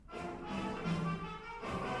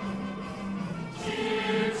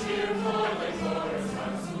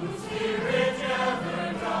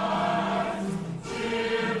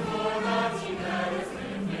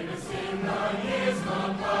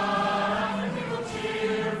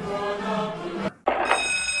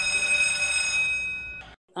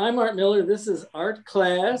I'm Art Miller. This is Art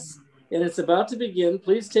Class, and it's about to begin.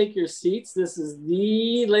 Please take your seats. This is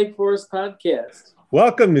the Lake Forest Podcast.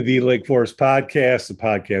 Welcome to the Lake Forest Podcast, a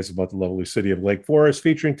podcast about the lovely city of Lake Forest,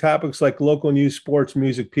 featuring topics like local news, sports,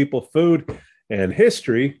 music, people, food, and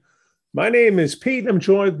history. My name is Pete, and I'm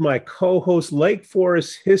joined with my co-host, Lake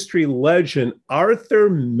Forest history legend, Arthur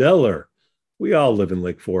Miller. We all live in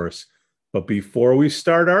Lake Forest. But before we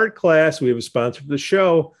start Art Class, we have a sponsor for the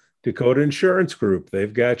show, Dakota Insurance Group.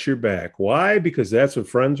 They've got your back. Why? Because that's what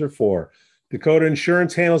friends are for. Dakota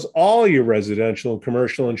Insurance handles all your residential and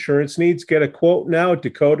commercial insurance needs. Get a quote now at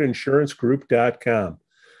dakotainsuranceGroup.com.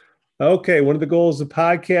 Okay, one of the goals of the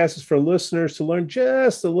podcast is for listeners to learn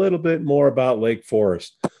just a little bit more about Lake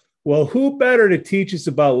Forest. Well, who better to teach us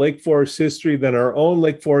about Lake Forest history than our own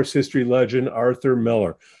Lake Forest history legend, Arthur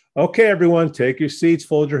Miller? Okay, everyone, take your seats,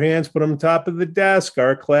 fold your hands, put them on top of the desk.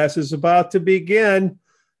 Our class is about to begin.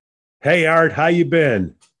 Hey, Art, how you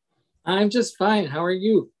been? I'm just fine. How are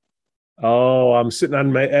you? Oh, I'm sitting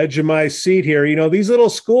on my edge of my seat here. You know, these little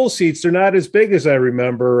school seats, they're not as big as I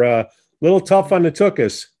remember. Little tough on the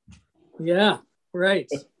tuchus. Yeah, right.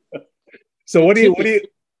 So what do you,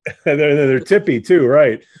 they're tippy too,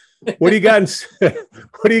 right? What do you got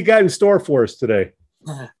in store for us today?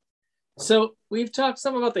 So we've talked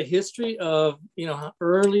some about the history of,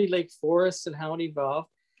 early Lake Forest and how it evolved.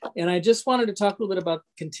 And I just wanted to talk a little bit about,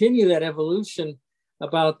 continue that evolution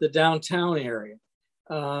about the downtown area.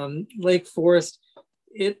 Lake Forest,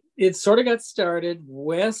 it sort of got started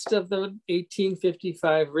west of the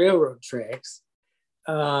 1855 railroad tracks.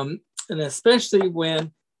 And especially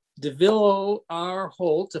when DeVillo R.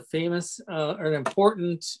 Holt, a famous, an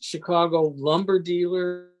important Chicago lumber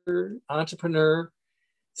dealer, entrepreneur,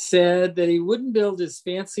 said that he wouldn't build his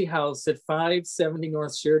fancy house at 570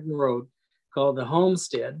 North Sheridan Road called the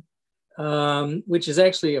Homestead, which is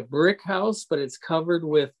actually a brick house, but it's covered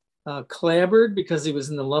with clapboard because he was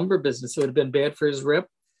in the lumber business. So it would have been bad for his rep.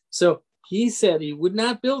 So he said he would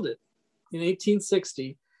not build it in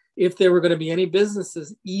 1860 if there were going to be any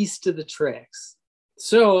businesses east of the tracks.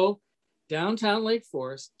 So downtown Lake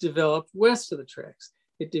Forest developed west of the tracks.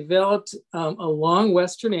 It developed along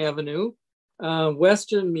Western Avenue,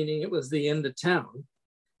 Western meaning it was the end of town.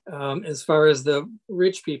 As far as the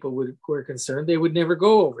rich people were concerned, they would never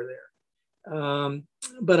go over there.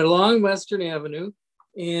 But along Western Avenue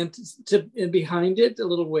and behind it a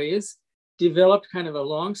little ways, developed kind of a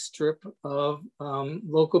long strip of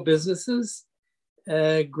local businesses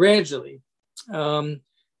gradually.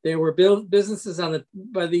 There were businesses by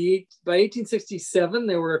 1867,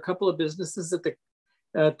 there were a couple of businesses on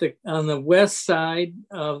the west side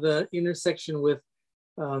of the intersection with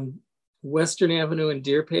Western Avenue and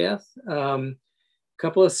Deer Path. A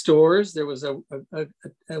couple of stores. There was a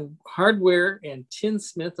hardware and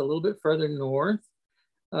tinsmith a little bit further north.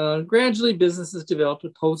 Gradually, businesses developed,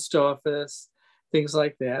 a post office, things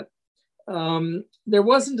like that. There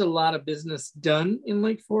wasn't a lot of business done in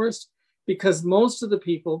Lake Forest because most of the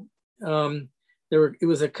people, it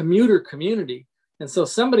was a commuter community. And so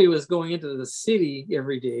somebody was going into the city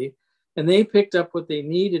every day and they picked up what they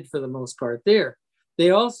needed for the most part there.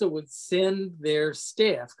 They also would send their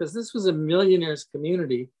staff, because this was a millionaires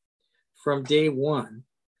community from day one.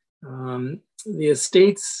 The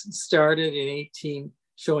estates started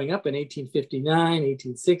showing up in 1859,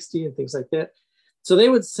 1860, and things like that. So they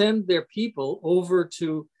would send their people over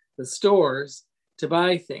to the stores to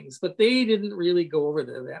buy things, but they didn't really go over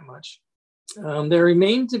there that much. There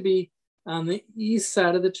remained to be on the east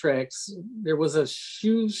side of the tracks, there was a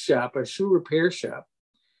shoe repair shop,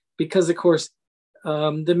 because of course,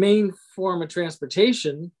 the main form of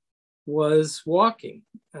transportation was walking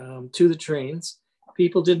to the trains.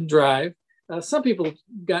 People didn't drive. Some people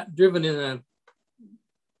got driven in a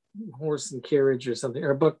horse and carriage or something,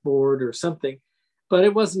 or a buckboard or something, but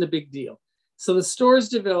it wasn't a big deal. So the stores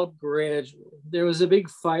developed gradually. There was a big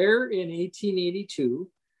fire in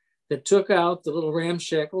 1882 that took out the little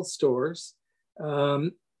ramshackle stores.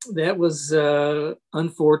 That was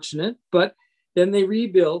unfortunate, but then they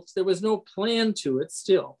rebuilt. There was no plan to it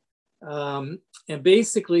still. And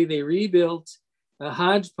basically they rebuilt a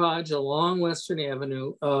hodgepodge along Western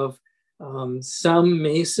Avenue of some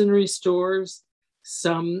masonry stores,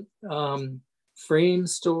 some frame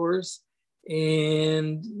stores,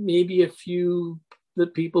 and maybe a few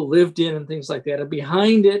that people lived in and things like that. And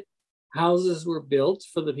behind it, houses were built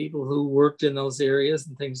for the people who worked in those areas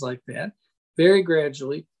and things like that, very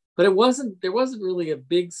gradually. But there wasn't really a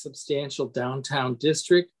big substantial downtown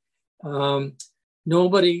district.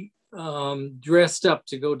 Nobody dressed up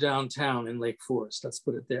to go downtown in Lake Forest, let's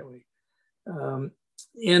put it that way.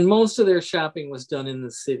 And most of their shopping was done in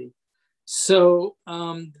the city. So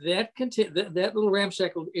that little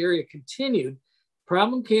ramshackle area continued.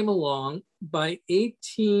 Problem came along by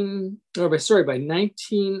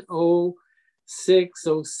 1906,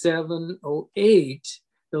 07, 08.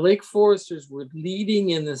 The Lake Foresters were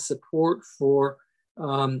leading in the support for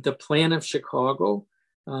the Plan of Chicago.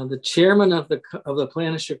 The chairman of the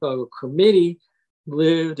Plan of Chicago committee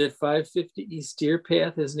lived at 550 East Deer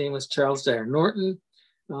Path. His name was Charles Dyer Norton.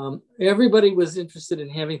 Everybody was interested in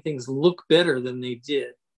having things look better than they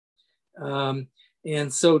did.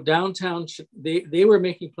 And so downtown, they were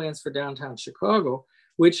making plans for downtown Chicago,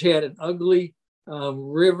 which had an ugly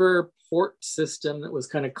river port system that was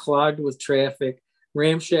kind of clogged with traffic,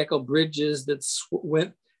 ramshackle bridges that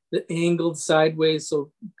angled sideways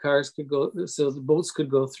so cars could go, so the boats could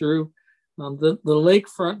go through. The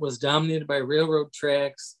lakefront was dominated by railroad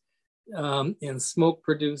tracks and smoke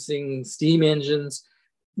producing steam engines.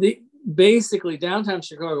 Basically, downtown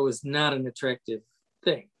Chicago was not an attractive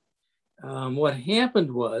thing. What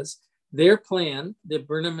happened was their plan, the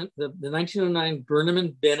 1909 Burnham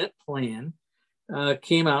and Bennett plan,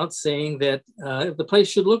 came out saying that if the place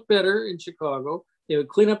should look better in Chicago, they would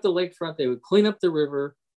clean up the lakefront, they would clean up the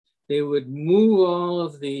river, they would move all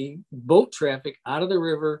of the boat traffic out of the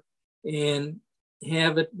river and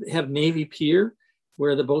have Navy Pier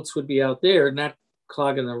where the boats would be out there, not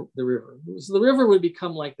clogging the river. So the river would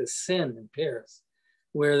become like the Seine in Paris,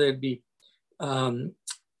 where there'd be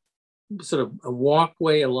sort of a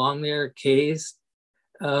walkway along there, quays.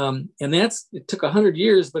 And it took 100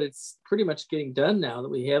 years, but it's pretty much getting done now that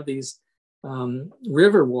we have these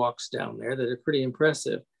river walks down there that are pretty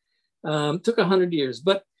impressive. Took 100 years,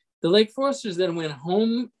 but the Lake Foresters then went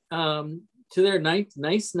home to their nice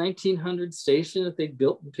 1900 station that they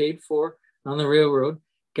built and paid for on the railroad,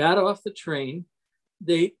 got off the train.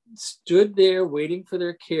 They stood there waiting for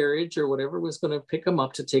their carriage or whatever was going to pick them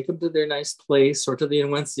up to take them to their nice place or to the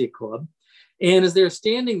Inwensia Club. And as they're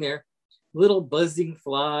standing there, little buzzing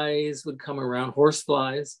flies would come around, horse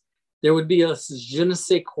flies. There would be a je ne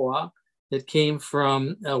sais quoi that came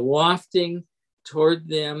from wafting toward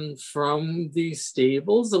them from the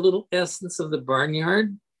stables, a little essence of the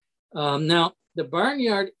barnyard. Now, the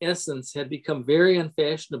barnyard essence had become very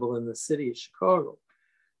unfashionable in the city of Chicago.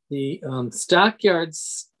 The stockyard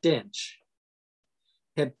stench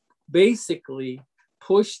had basically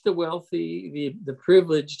pushed the wealthy, the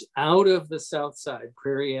privileged out of the South Side,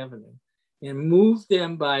 Prairie Avenue, and moved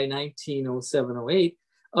them by 1907-08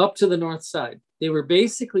 up to the North Side. They were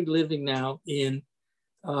basically living now in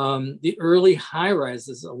the early high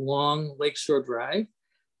rises along Lakeshore Drive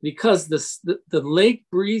because the lake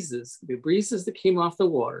breezes, the breezes that came off the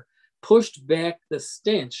water, pushed back the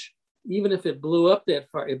stench. Even if it blew up that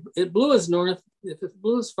far, it blew as north, if it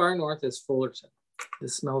blew as far north as Fullerton, the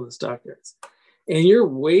smell of the stockyards. And you're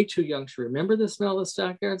way too young to remember the smell of the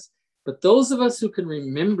stockyards, but those of us who can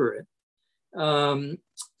remember it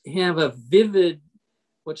have a vivid,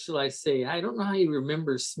 what shall I say? I don't know how you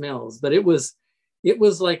remember smells, but it was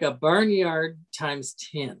like a barnyard times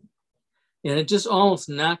 10. And it just almost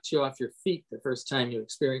knocked you off your feet the first time you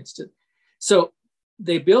experienced it. So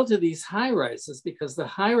they built these high rises because the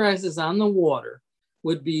high rises on the water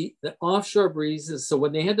would be the offshore breezes. So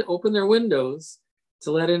when they had to open their windows to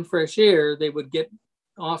let in fresh air, they would get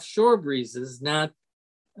offshore breezes, not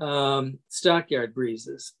stockyard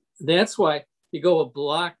breezes. That's why you go a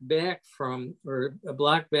block back or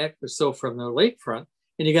so from the lakefront,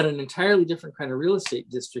 and you got an entirely different kind of real estate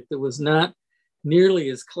district that was not nearly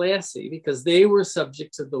as classy because they were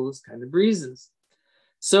subject to those kind of breezes.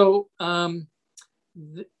 So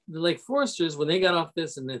the Lake Foresters, when they got off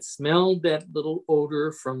this and it smelled that little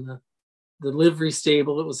odor from the livery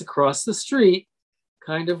stable that was across the street,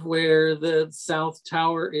 kind of where the South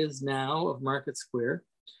Tower is now of Market Square,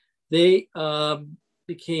 they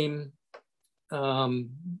became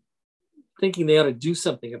thinking they ought to do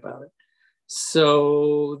something about it.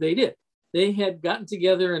 So they did. They had gotten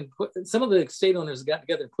together and some of the estate owners got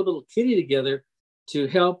together and put a little kitty together to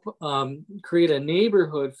help create a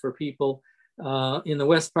neighborhood for people in the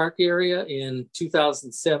West Park area in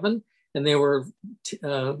 2007. And they were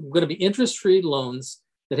going to be interest-free loans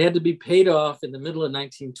that had to be paid off in the middle of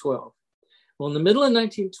 1912. Well, in the middle of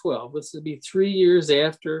 1912, which would be 3 years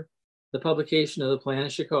after the publication of the Plan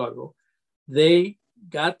of Chicago, they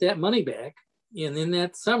got that money back. And in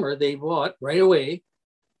that summer, they bought about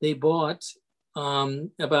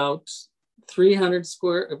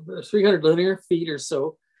 300 linear feet or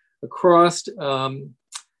so across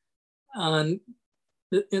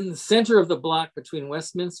in the center of the block between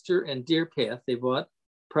Westminster and Deer Path. They bought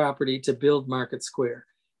property to build Market Square.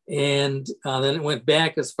 And then it went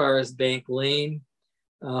back as far as Bank Lane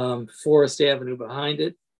Forest Avenue behind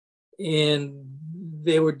it, and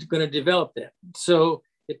they were going to develop that. So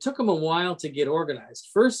it took them a while to get organized.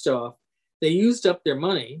 First off, they used up their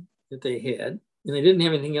money that they had, and they didn't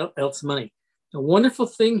have anything else money. A wonderful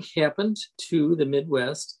thing happened to the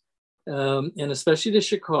Midwest, and especially to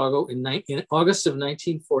Chicago in August of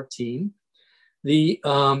 1914. The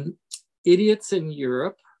idiots in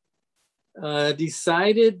Europe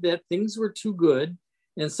decided that things were too good,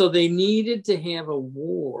 and so they needed to have a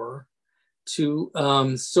war to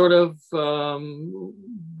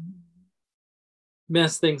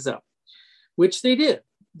mess things up, which they did.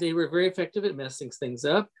 They were very effective at messing things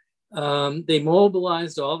up. They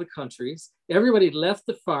mobilized all the countries. Everybody left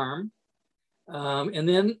the farm and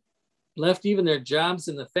then left even their jobs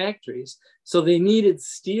in the factories. So they needed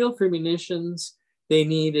steel for munitions. They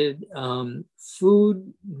needed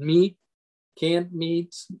food, meat, canned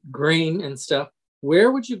meat, grain, and stuff.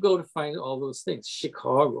 Where would you go to find all those things?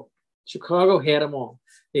 Chicago. Chicago had them all.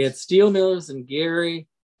 They had steel mills in Gary.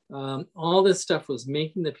 All this stuff was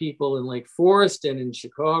making the people in Lake Forest and in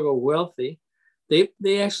Chicago wealthy.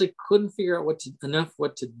 They actually couldn't figure out what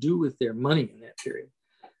to do with their money in that period,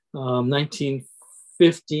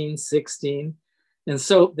 1915, 16. And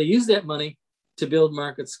so they used that money to build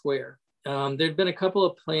Market Square. There'd been a couple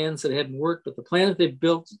of plans that hadn't worked, but the plan that they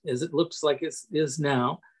built, as it looks like it is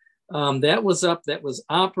now, that was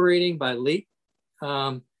operating by late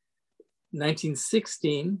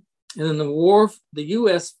 1916. And then the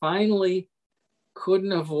US finally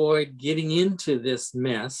couldn't avoid getting into this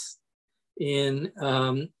mess in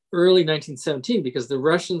early 1917 because the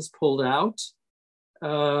Russians pulled out.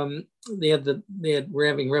 Were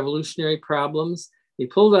having revolutionary problems. They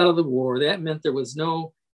pulled out of the war. That meant there was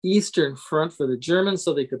no Eastern Front for the Germans,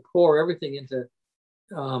 so they could pour everything into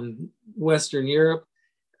Western Europe,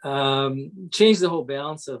 change the whole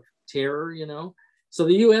balance of terror, So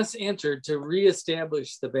the US entered to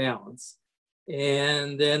reestablish the balance.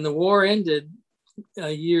 And then the war ended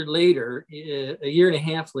a year and a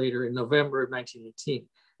half later in November of 1918.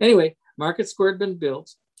 Anyway, Market Square had been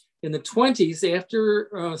built. In the 20s,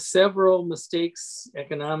 after several mistakes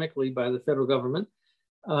economically by the federal government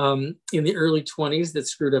in the early 20s that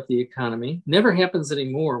screwed up the economy, never happens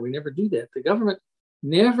anymore. We never do that. The government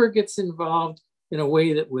never gets involved in a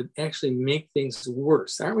way that would actually make things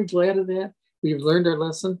worse. Aren't we glad of that? We've learned our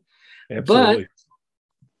lesson. Absolutely.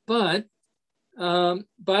 But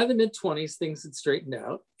by the mid-20s, things had straightened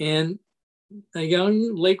out. And a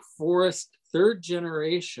young Lake Forest third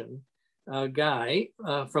generation guy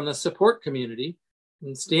from the support community,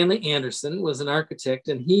 and Stanley Anderson, was an architect,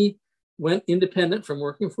 and he went independent from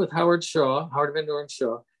working with Howard Van Doren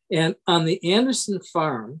Shaw. And on the Anderson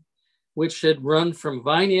farm, which had run from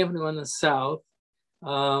Vine Avenue on the south,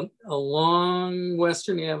 along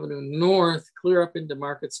Western Avenue north, clear up into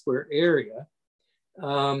Market Square area,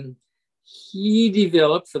 he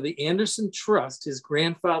developed for the Anderson Trust, his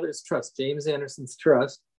grandfather's trust, James Anderson's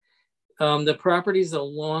trust, the properties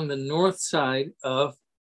along the north side of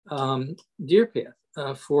Deer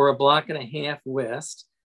Path for a block and a half west,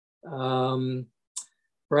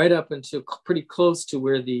 right up into pretty close to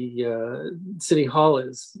where the City Hall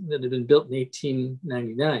is that had been built in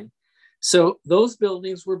 1899. So those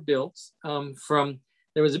buildings were built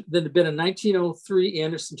there had been a 1903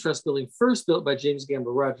 Anderson Trust building first built by James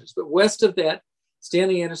Gamble Rogers, but west of that,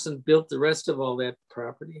 Stanley Anderson built the rest of all that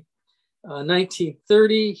property.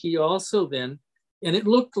 1930, he also then, and it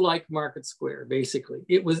looked like Market Square, basically.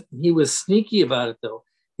 He was sneaky about it though.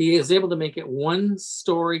 He was able to make it 1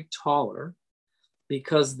 story taller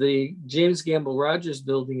because the James Gamble Rogers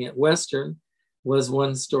building at Western was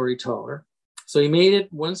 1 story taller. So he made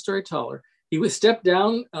it 1 story taller. He was stepped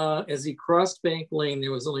down as he crossed Bank Lane.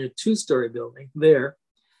 There was only a 2-story building there.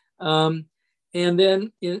 And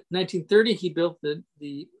then in 1930, he built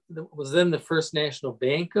was then the First National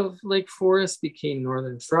Bank of Lake Forest, became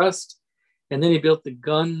Northern Trust. And then he built the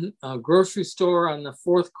Gun grocery store on the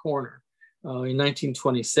 4th corner in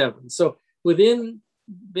 1927. So within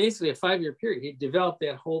basically a 5-year period, he developed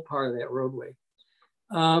that whole part of that roadway.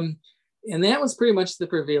 And that was pretty much the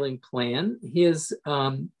prevailing plan.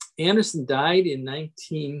 Anderson died in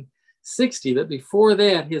 1960, but before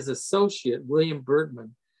that, his associate, William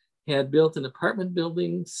Bergman, had built an apartment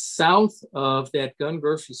building south of that Gun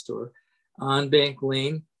grocery store on Bank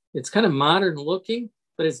Lane. It's kind of modern looking,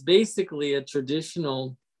 but it's basically a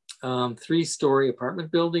traditional 3-story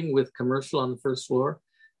apartment building with commercial on the first floor,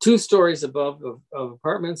 2 stories above of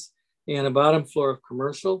apartments, and a bottom floor of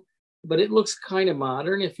commercial. But it looks kind of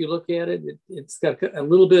modern. If you look at it, it's got a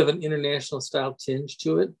little bit of an international style tinge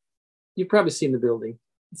to it. You've probably seen the building.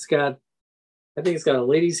 It's got I think it's got a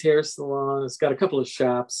ladies' hair salon. It's got a couple of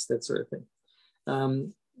shops, that sort of thing.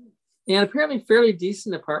 And apparently fairly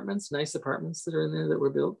decent apartments, nice apartments that are in there that were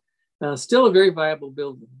built. Still a very viable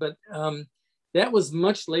building, but that was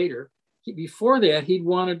much later. Before that, he'd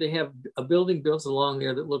wanted to have a building built along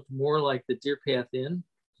there that looked more like the Deer Path Inn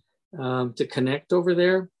to connect over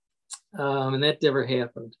there, and that never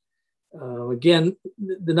happened. Again,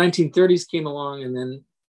 the 1930s came along, and then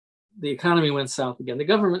the economy went south again. The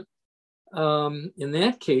government, in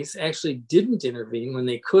that case, actually didn't intervene when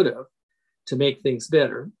they could have to make things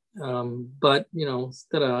better. But, you know,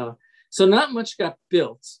 so not much got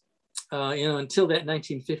built, until that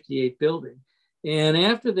 1958 building. And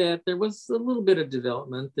after that, there was a little bit of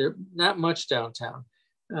development there, not much downtown.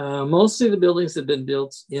 Mostly the buildings had been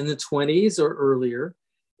built in the 20s or earlier,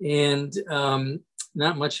 and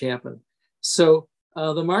not much happened. So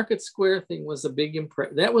the Market Square thing was a big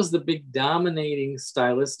that was the big dominating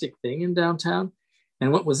stylistic thing in downtown.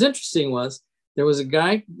 And what was interesting was there was a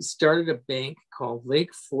guy who started a bank called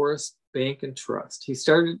Lake Forest Bank and Trust. He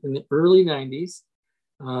started in the early 90s,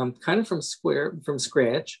 kind of from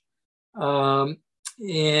scratch.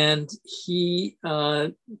 And he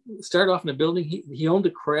started off in a building. He owned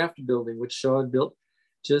a craft building, which Shaw had built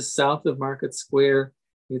just south of Market Square.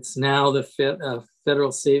 It's now the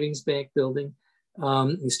Federal Savings Bank building.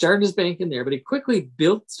 He started his bank in there, but he quickly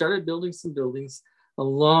started building some buildings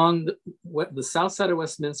along the south side of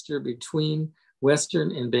Westminster between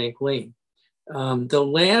Western and Bank Lane. The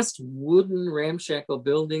last wooden ramshackle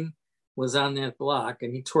building was on that block,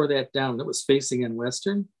 and he tore that down. That was facing on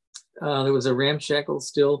Western. There was a ramshackle,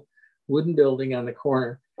 still wooden building on the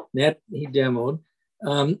corner that he demoed.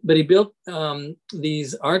 But he built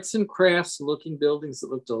these arts and crafts looking buildings that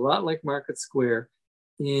looked a lot like Market Square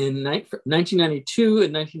in 1992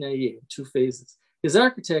 and 1998, 2 phases. His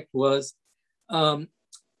architect was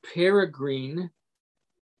Peregrine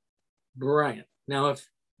Bryant. Now, if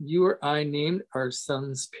you or I named our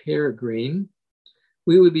sons Peregrine,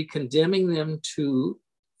 we would be condemning them to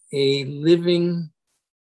a living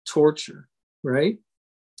torture, right?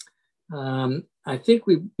 I think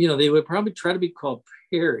they would probably try to be called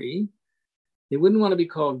Perry. They wouldn't want to be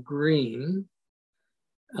called Green.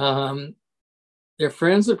 Their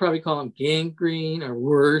friends would probably call them Gangrene or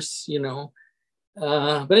worse,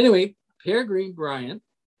 But anyway, Peregrine Bryant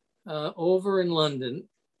over in London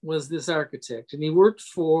was this architect, and he worked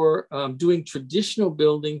for doing traditional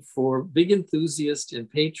building for big enthusiast and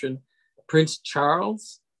patron Prince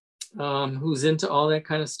Charles, who's into all that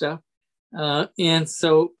kind of stuff. And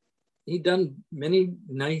so he'd done many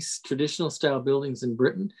nice traditional style buildings in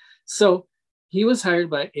Britain. So he was hired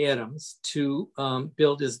by Adams to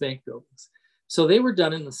build his bank buildings. So they were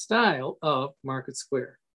done in the style of Market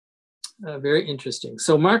Square. Very interesting.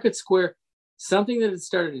 So Market Square, something that had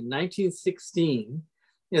started in 1916,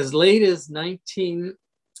 as late as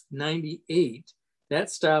 1998, that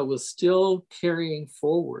style was still carrying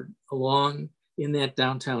forward along in that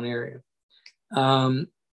downtown area.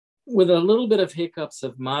 With a little bit of hiccups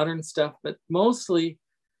of modern stuff, but mostly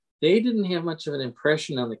they didn't have much of an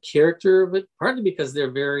impression on the character of it, partly because they're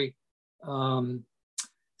very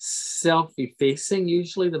self-effacing,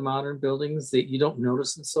 usually the modern buildings, that you don't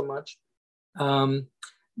notice them so much.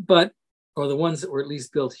 Or the ones that were at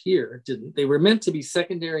least built here didn't. They were meant to be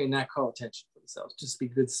secondary and not call attention to themselves, just be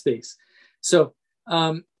good space. So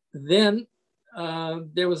then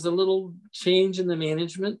there was a little change in the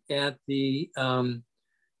management at the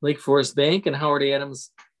Lake Forest Bank, and Howard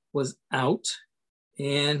Adams was out,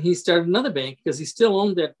 and he started another bank because he still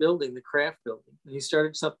owned that building, the Kraft building. And he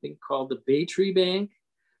started something called the Bay Tree Bank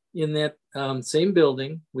in that same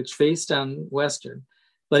building, which faced on Western,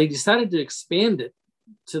 but he decided to expand it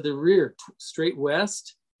to the rear, straight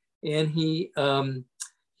west, and he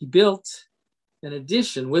built an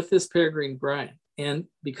addition with this Peregrine Bryant. And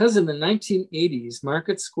because in the 1980s,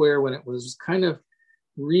 Market Square, when it was kind of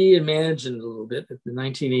reimagined a little bit at the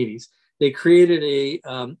 1980s, they created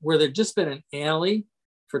where there'd just been an alley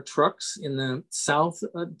for trucks in the south,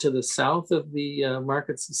 to the south of the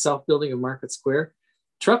south building of Market Square.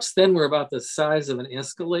 Trucks then were about the size of an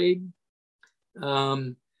Escalade.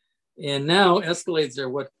 And now Escalades are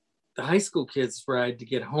what the high school kids ride to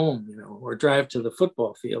get home, or drive to the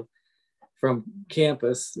football field from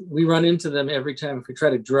campus. We run into them every time if we try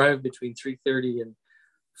to drive between 3:30 and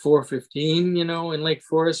 4:15, in Lake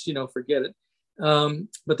Forest, forget it.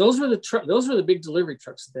 But those were the big delivery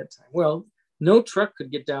trucks at that time. Well, no truck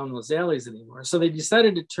could get down those alleys anymore. So they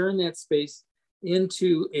decided to turn that space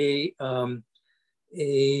into a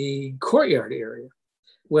courtyard area.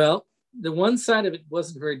 Well, the one side of it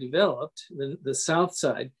wasn't very developed, the south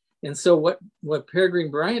side, And so what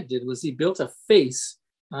Peregrine Bryant did was he built a face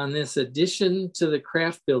on this addition to the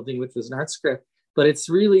Kraft building, which was an arts craft, but it's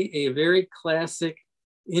really a very classic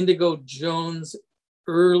Indigo Jones,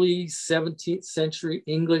 early 17th century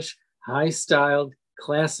English, high-styled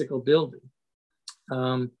classical building.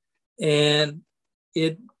 And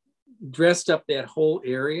it dressed up that whole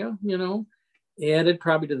area, added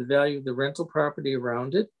probably to the value of the rental property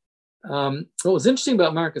around it. What was interesting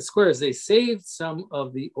about Market Square is they saved some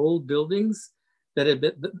of the old buildings that had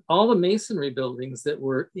been, all the masonry buildings that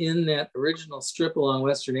were in that original strip along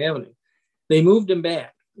Western Avenue. They moved them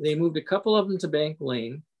back. They moved a couple of them to Bank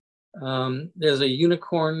Lane. There's a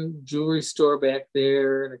Unicorn jewelry store back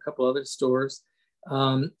there and a couple other stores.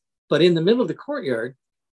 But in the middle of the courtyard,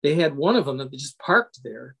 they had one of them that just parked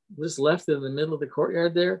there, just left in the middle of the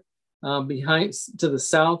courtyard there, behind to the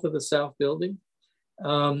south of the South Building.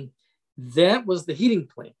 That was the heating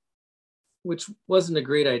plant, which wasn't a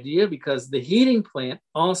great idea because the heating plant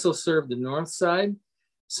also served the north side.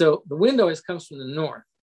 So the wind always comes from the north.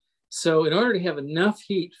 So in order to have enough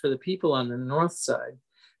heat for the people on the north side,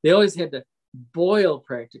 they always had to boil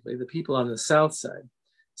practically the people on the south side.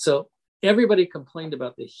 So everybody complained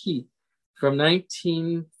about the heat from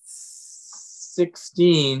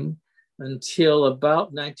 1916 until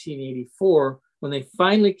about 1984, when they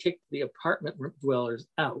finally kicked the apartment dwellers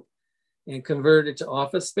out and converted it to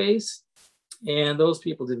office space. And those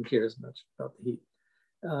people didn't care as much about the heat.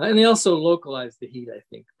 And they also localized the heat, I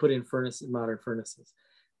think, put in furnaces, modern furnaces.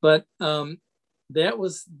 But that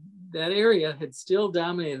area had still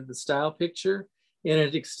dominated the style picture, and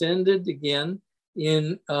it extended again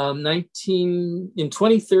in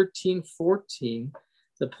 2013-14.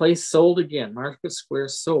 The place sold again. Market Square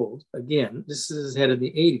sold again. This is ahead of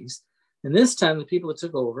the 80s. And this time the people that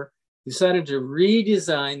took over decided to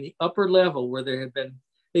redesign the upper level where there had been,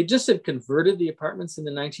 they just had converted the apartments in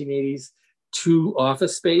the 1980s to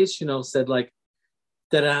office space, said like,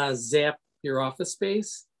 ta-da, zap your office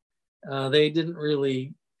space. They didn't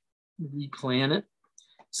really replan it.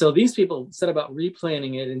 So these people set about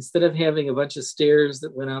replanning it. Instead of having a bunch of stairs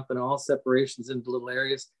that went up in all separations into little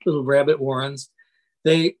areas, little rabbit warrens,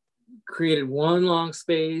 they created one long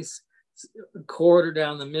space, a corridor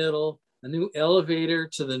down the middle, a new elevator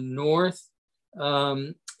to the north,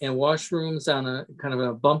 and washrooms on a kind of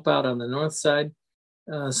a bump out on the north side.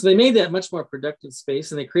 So they made that much more productive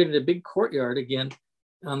space, and they created a big courtyard again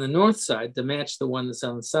on the north side to match the one that's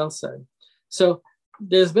on the south side. So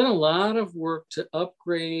there's been a lot of work to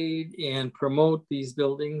upgrade and promote these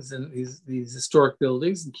buildings and these historic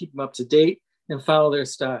buildings and keep them up to date and follow their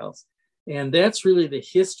styles. And that's really the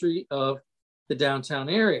history of the downtown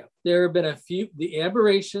area. There have been a few, the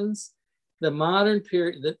aberrations, the modern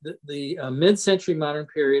period, the mid-century modern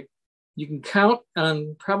period, you can count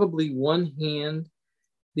on probably one hand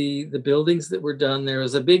the buildings that were done. There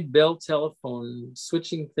was a big Bell telephone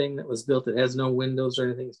switching thing that was built that has no windows or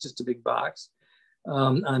anything. It's just a big box.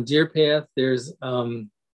 On Deer Path, there's the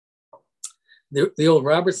old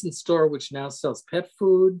Robertson store, which now sells pet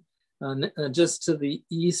food. Just to the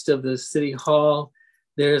east of the city hall,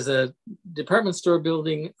 there's a department store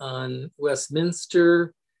building on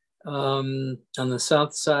Westminster, on the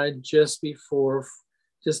south side, just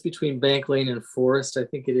between Bank Lane and Forest, I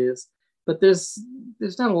think it is. But there's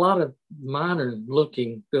not a lot of modern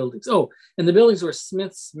looking buildings. Oh, and the buildings where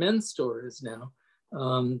Smith's men's store is now,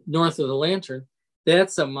 north of the Lantern,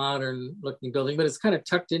 that's a modern looking building, but it's kind of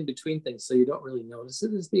tucked in between things, so you don't really notice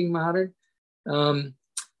it as being modern.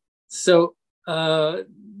 So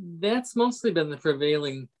that's mostly been the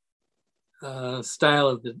prevailing style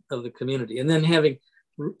of the community. And then having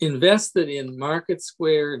invested in Market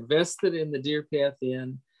Square, invested in the Deer Path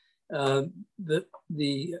Inn,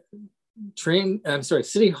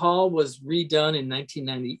 City Hall was redone in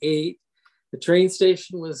 1998. The train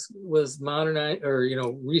station was modernized or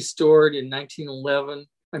restored in 2011,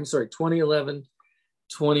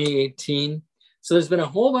 2018. So there's been a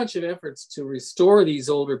whole bunch of efforts to restore these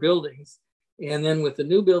older buildings. And then with the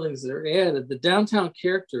new buildings that are added, the downtown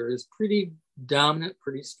character is pretty dominant,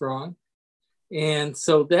 pretty strong. And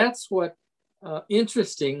so that's what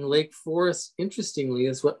interestingly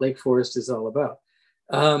is what Lake Forest is all about.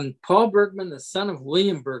 Paul Bergman, the son of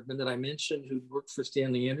William Bergman that I mentioned, who worked for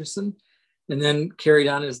Stanley Anderson and then carried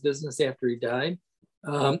on his business after he died.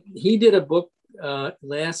 He did a book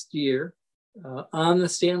last year on the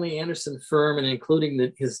Stanley Anderson firm and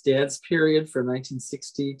including his dad's period from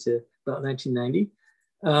 1960 to about 1990.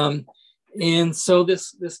 And so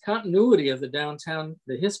this continuity of the downtown,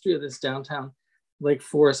 the history of this downtown Lake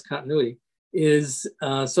Forest continuity is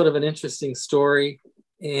sort of an interesting story.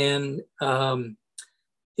 And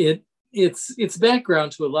it it's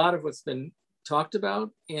background to a lot of what's been talked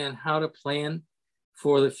about and how to plan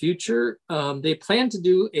for the future. They plan to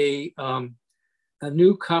do a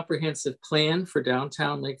new comprehensive plan for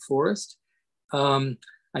downtown Lake Forest.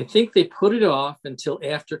 I think they put it off until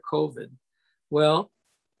after COVID. Well,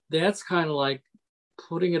 that's kind of like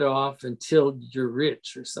putting it off until you're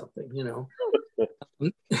rich or something, you know.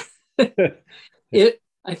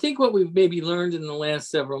 I think what we've maybe learned in the last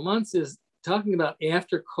several months is talking about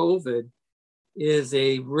after COVID is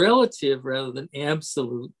a relative rather than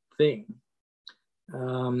absolute thing.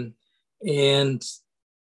 And,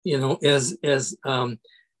 you know, as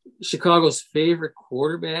Chicago's favorite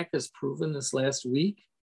quarterback has proven this last week,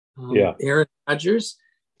 Aaron Rodgers,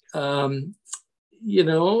 you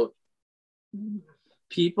know,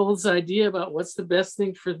 people's idea about what's the best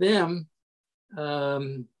thing for them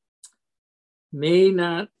may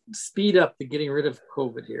not speed up the getting rid of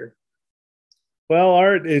COVID here. Well,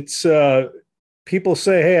 Art, it's people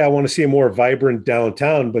say, hey, I want to see a more vibrant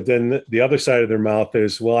downtown. But then the other side of their mouth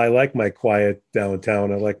is, well, I like my quiet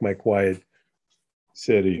downtown. I like my quiet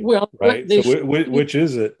city. Well, right. So which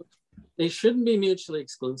is it? They shouldn't be mutually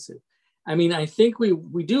exclusive. I mean, I think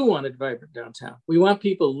we do want a vibrant downtown. We want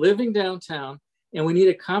people living downtown, and we need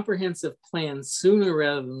a comprehensive plan sooner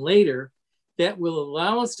rather than later that will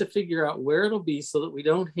allow us to figure out where it'll be so that we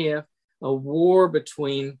don't have a war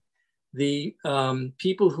between the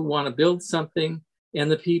people who want to build something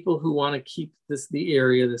and the people who want to keep the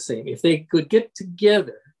area the same. If they could get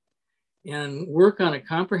together and work on a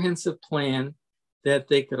comprehensive plan that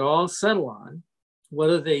they could all settle on,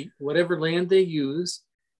 whatever land they use,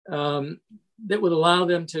 that would allow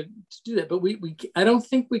them to do that. But I don't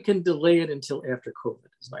think we can delay it until after COVID,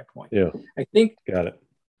 is my point. Yeah, I think got it.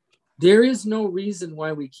 There is no reason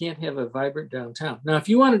why we can't have a vibrant downtown. Now, if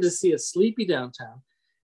you wanted to see a sleepy downtown,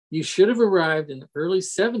 you should have arrived in the early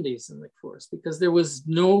 70s in Lake Forest because there was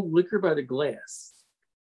no liquor by the glass.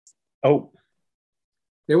 Oh.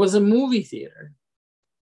 There was a movie theater,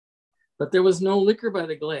 but there was no liquor by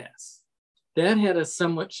the glass. That had a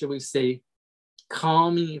somewhat, shall we say,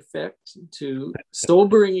 calming effect to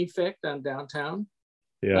sobering effect on downtown.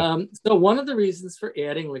 Yeah. So one of the reasons for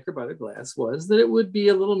adding liquor by the glass was that it would be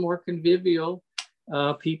a little more convivial.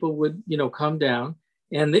 People would, you know, come down.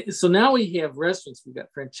 And so now we have restaurants. We've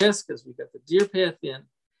got Francesca's, we've got the Deer Path Inn,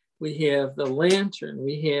 we have the Lantern,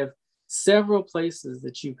 we have several places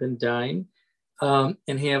that you can dine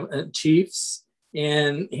and have Chiefs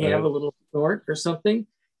and have a little snort or something.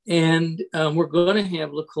 And we're going to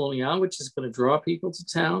have Le Colonial, which is going to draw people to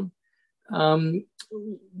town.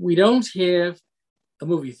 We don't have a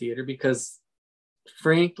movie theater because,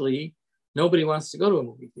 frankly, nobody wants to go to a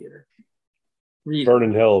movie theater.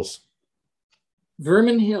 Vernon Hills.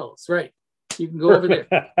 Vernon Hills, right. You can go over there.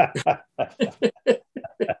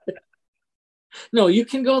 No, you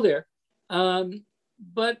can go there.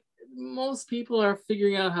 But most people are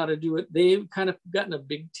figuring out how to do it. They've kind of gotten a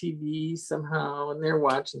big TV somehow and they're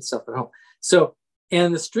watching stuff at home. So,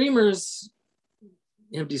 and the streamers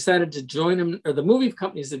have decided to join them, or the movie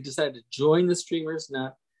companies have decided to join the streamers,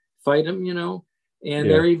 not fight them, you know, and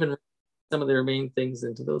they're even some of their main things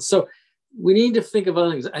into those. So we need to think of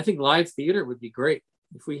other things. I think live theater would be great.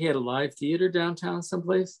 If we had a live theater downtown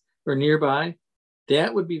someplace or nearby,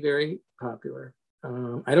 that would be very popular.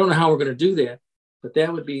 I don't know how we're going to do that, but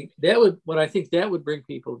that would bring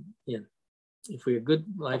people in if we had good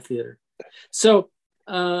live theater. So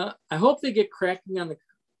I hope they get cracking on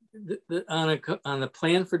the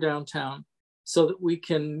plan for downtown so that we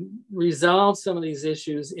can resolve some of these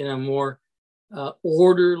issues in a more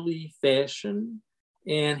orderly fashion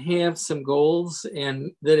and have some goals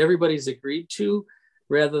and that everybody's agreed to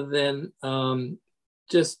rather than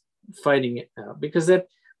just fighting it out, because that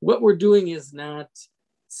what we're doing is not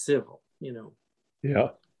civil, you know. Yeah.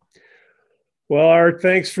 Well, Art,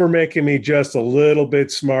 thanks for making me just a little bit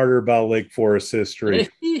smarter about Lake Forest history.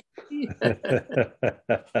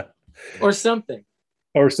 Or something.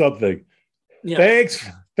 Yeah.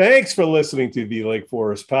 Thanks for listening to the Lake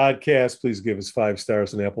Forest podcast. Please give us 5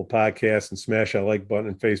 stars on Apple Podcasts and smash that like button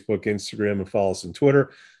on Facebook, Instagram, and follow us on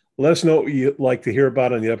Twitter. Let us know what you'd like to hear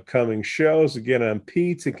about on the upcoming shows. Again, I'm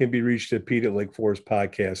Pete. It can be reached at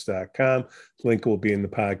pete@lakeforestpodcast.com. Link will be in the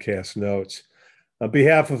podcast notes. On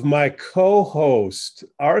behalf of my co-host,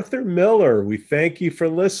 Arthur Miller, we thank you for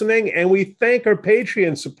listening, and we thank our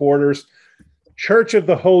Patreon supporters, Church of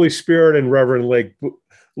the Holy Spirit and Reverend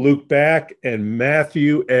Luke Back and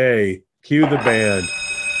Matthew A. Cue the band.